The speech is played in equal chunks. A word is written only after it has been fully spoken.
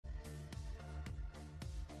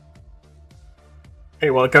Hey,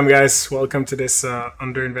 welcome guys. Welcome to this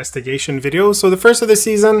under investigation video. So the first of the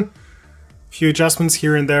season, a few adjustments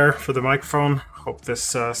here and there for the microphone. Hope this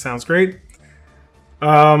sounds great.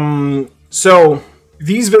 So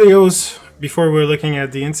these videos, before we're looking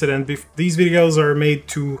at the incident, these videos are made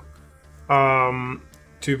to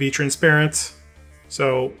be transparent.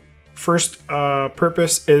 So first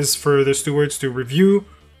purpose is for the stewards to review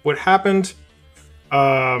what happened,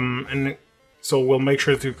 and so we'll make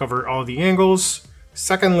sure to cover all the angles.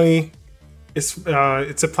 Secondly, it's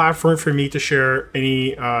a platform for me to share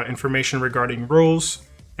any information regarding rules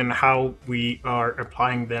and how we are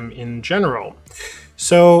applying them in general.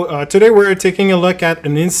 So today we're taking a look at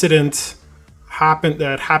an incident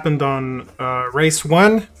that happened on race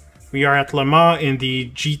 1. We are at Le Mans in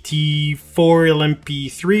the GT4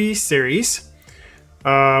 LMP3 series.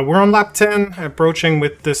 We're on lap 10, approaching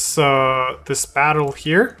with this this battle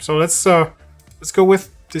here. So let's go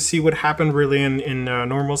to see what happened really in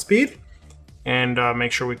normal speed, and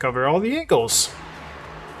make sure we cover all the angles.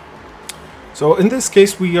 So in this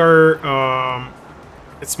case, we are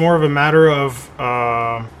it's more of a matter of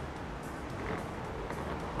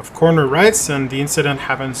corner rights, and the incident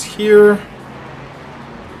happens here.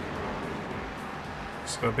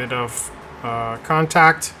 So a bit of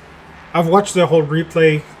contact. I've watched the whole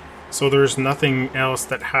replay, so there's nothing else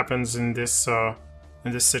that happens in this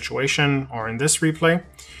situation or in this replay.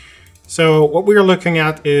 So what we are looking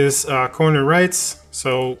at is corner rights.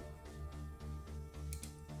 So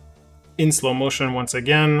in slow motion once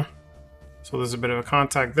again. So there's a bit of a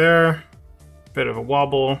contact there, a bit of a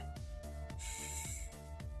wobble.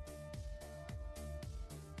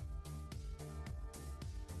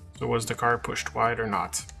 So was the car pushed wide or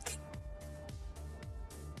not?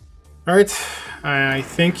 All right, I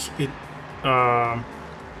think it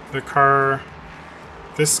the car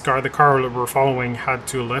we're following had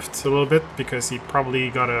to lift a little bit because he probably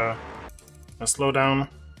got a slowdown,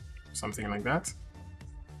 something like that.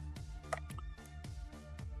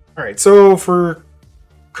 All right, so for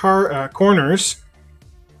corners,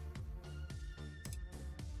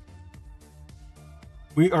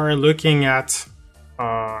 we are looking at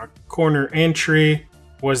corner entry.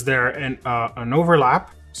 Was there an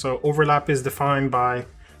overlap? So overlap is defined by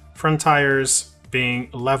front tires being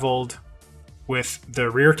leveled with the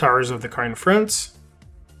rear tires of the car in front.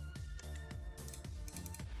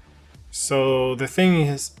 So the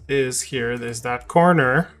thing is here is that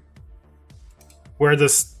corner, where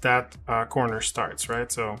does that corner starts, right?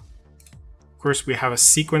 So of course we have a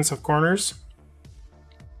sequence of corners.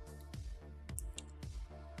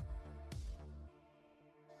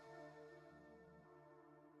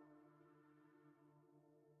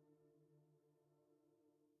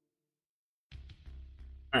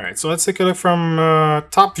 All right, so let's take a look from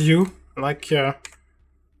top view. I like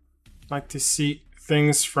to see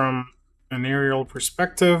things from an aerial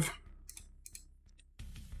perspective.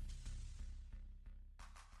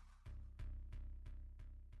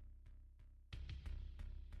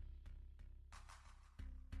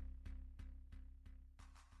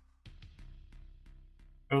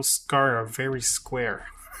 Those cars are very square.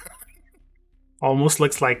 Almost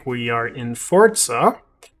looks like we are in Forza.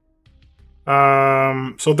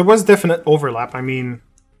 So there was definite overlap. I mean,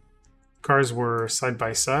 cars were side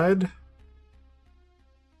by side.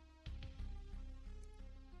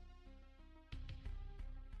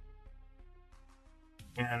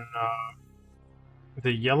 And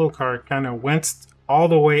the yellow car kind of went all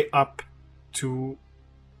the way up to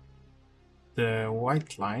the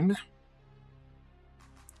white line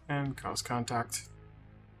and caused contact.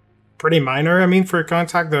 Pretty minor. I mean, for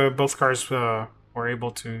contact, both cars were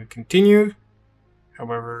able to continue.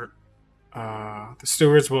 However, the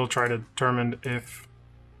stewards will try to determine if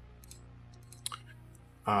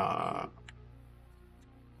a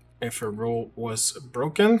rule was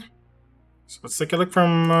broken. So let's take a look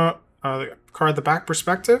from the car at the back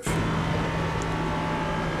perspective.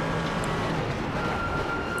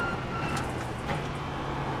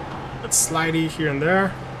 It's slidey here and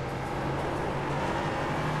there.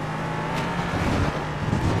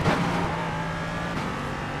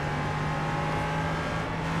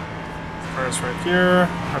 Cars right here.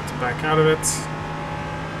 Have to back out of it.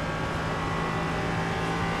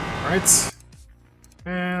 All right,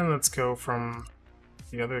 and let's go from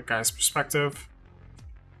the other guy's perspective.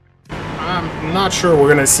 I'm not sure we're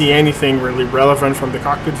gonna see anything really relevant from the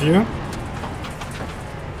cockpit view.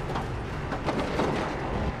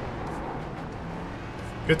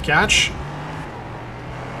 Good catch.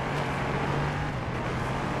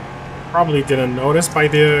 Probably didn't notice by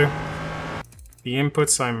the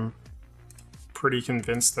inputs. I'm pretty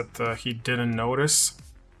convinced that he didn't notice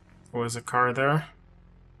there was a car there.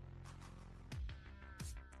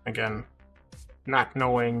 again, not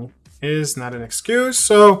knowing is not an excuse.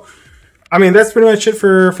 So, I mean, that's pretty much it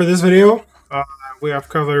for this video. We have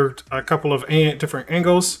covered a couple of different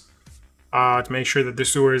angles to make sure that the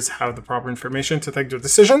stewards have the proper information to take their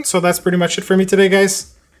decision. So that's pretty much it for me today,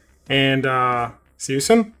 guys. And see you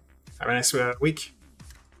soon. Have a nice week.